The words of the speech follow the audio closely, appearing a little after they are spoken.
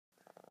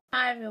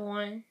Hi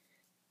everyone,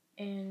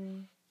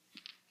 and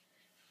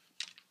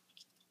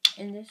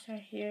this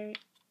right here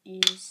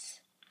is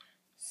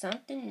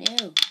something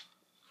new.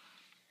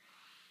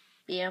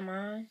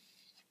 B-Daman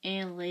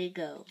and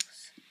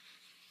Legos.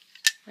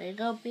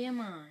 Lego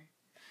B-Daman.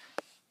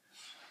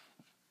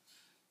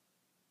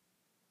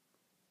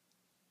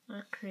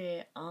 I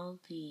create all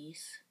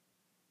these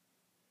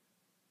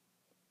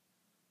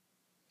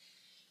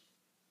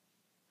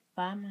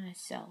by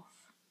myself.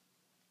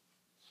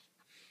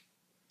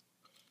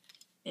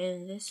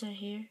 And this right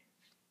here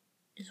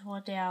is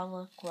what they all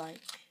look like.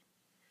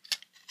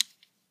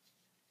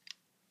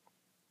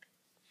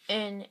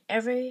 And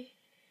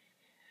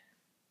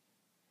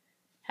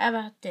how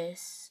about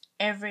this?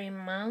 Every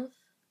month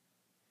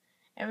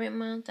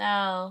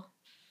I'll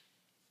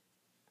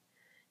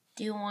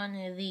do one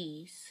of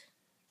these.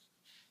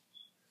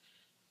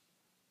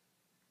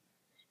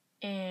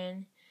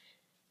 And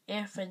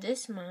for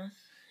this month,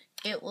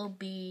 it will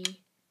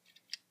be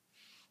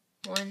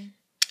one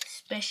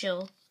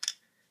special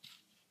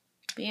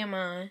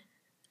B-Daman.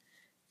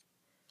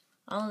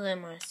 All of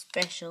them are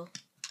special.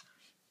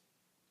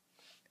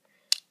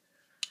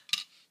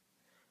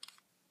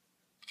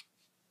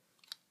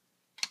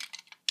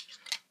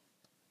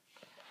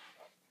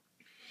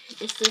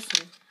 It's this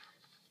one.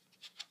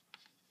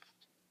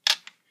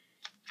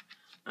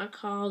 I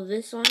call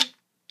this one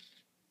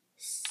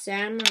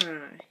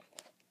Samurai.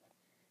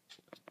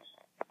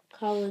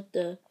 Call it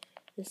the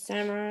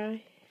Samurai,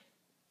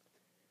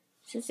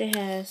 since it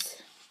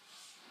has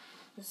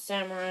the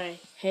samurai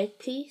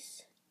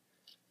headpiece.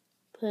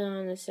 Put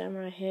on the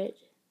samurai head,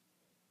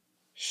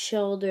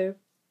 shoulder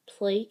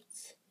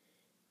plates,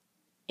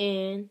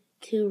 and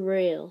 2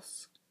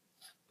 rails,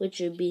 which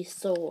would be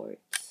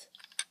swords.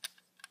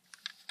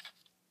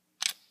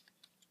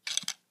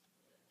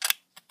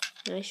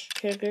 Nice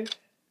trigger.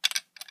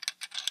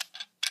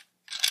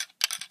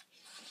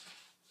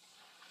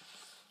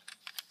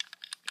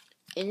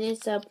 And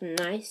it's up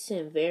nice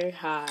and very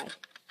high.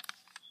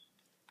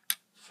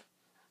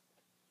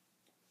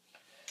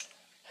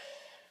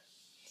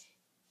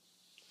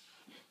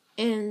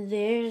 And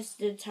there's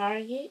the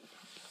target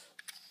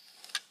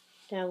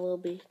that will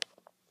be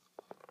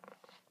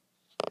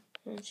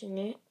launching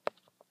it.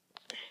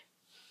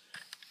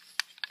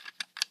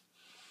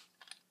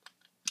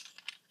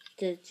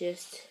 That's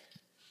just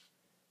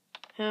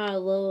how I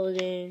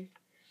load in.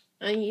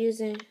 I'm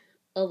using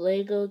a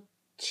Lego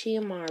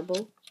Chia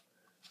marble.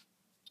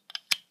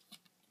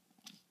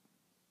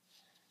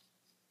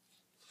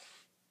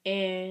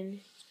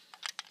 And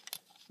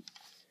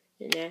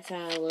that's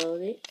how I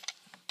load it.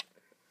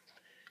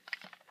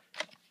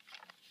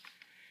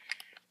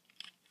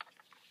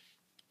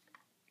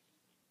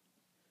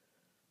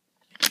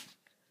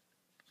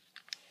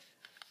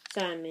 So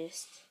I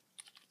missed.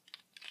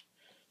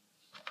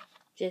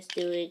 Just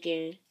do it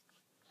again.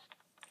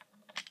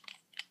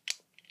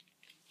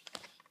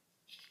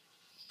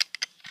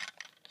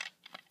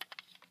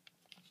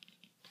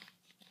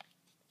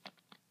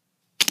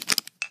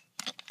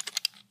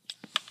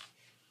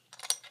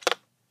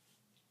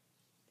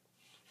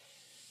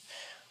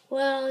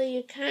 Well,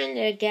 you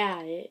kinda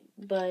got it,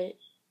 but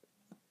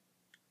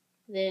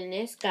then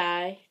this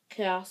guy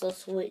could also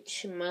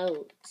switch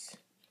modes.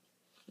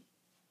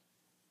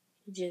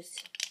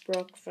 Just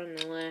broke from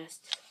the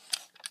last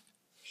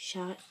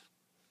shot.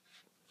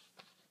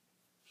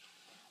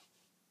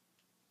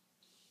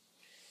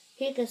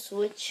 He could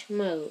switch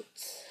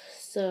modes.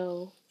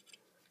 So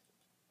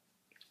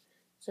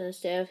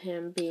instead of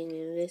him being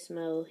in this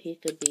mode, he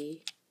could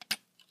be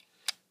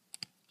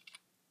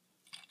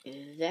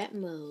in that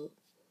mode.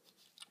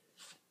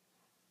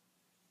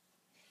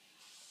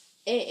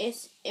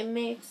 It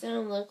makes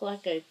him look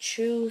like a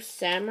true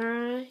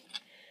samurai.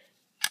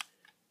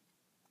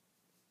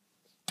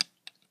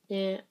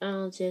 Then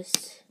I'll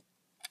just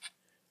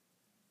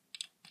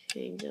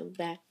change him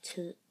back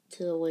to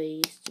the way he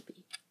used to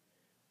be.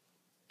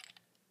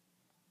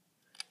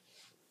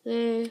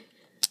 Then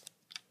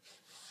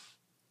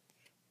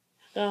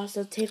I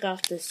also take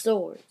off the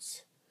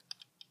swords.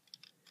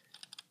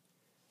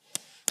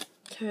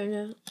 Turn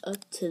them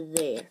up to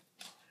there.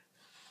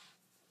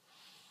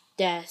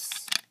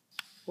 That's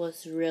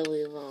what's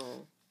really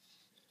long.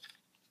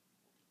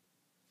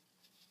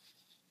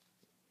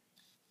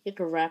 You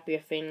can wrap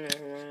your finger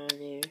around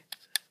there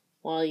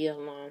while you're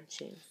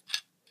launching.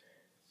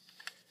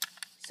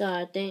 So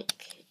I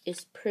think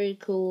it's pretty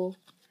cool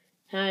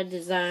how I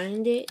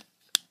designed it.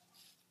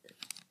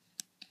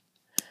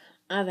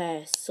 I've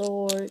added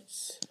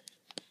swords,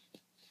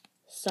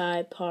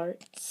 side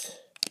parts.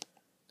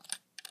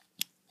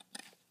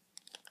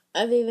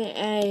 I've even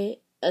added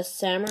a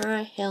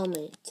samurai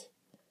helmet,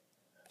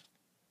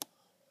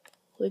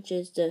 which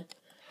is the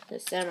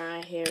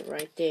samurai head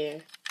right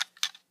there.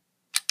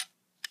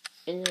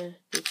 And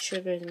the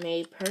trigger is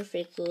made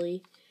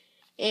perfectly.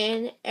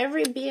 And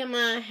every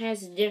B-Daman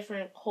has a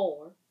different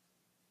core.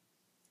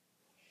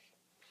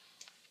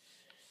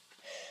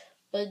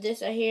 But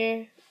this right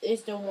here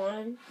is the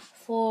one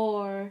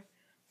for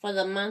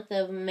the month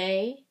of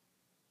May.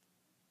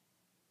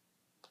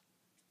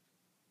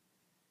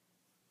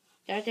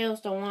 That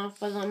was the one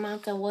for the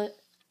month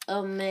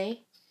of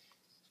May.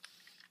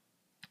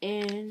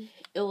 And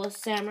it was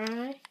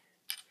Samurai.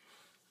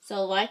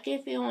 So like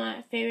if you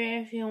want,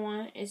 favorite if you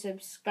want, and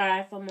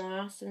subscribe for more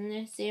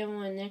awesomeness. See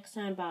everyone next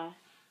time. Bye.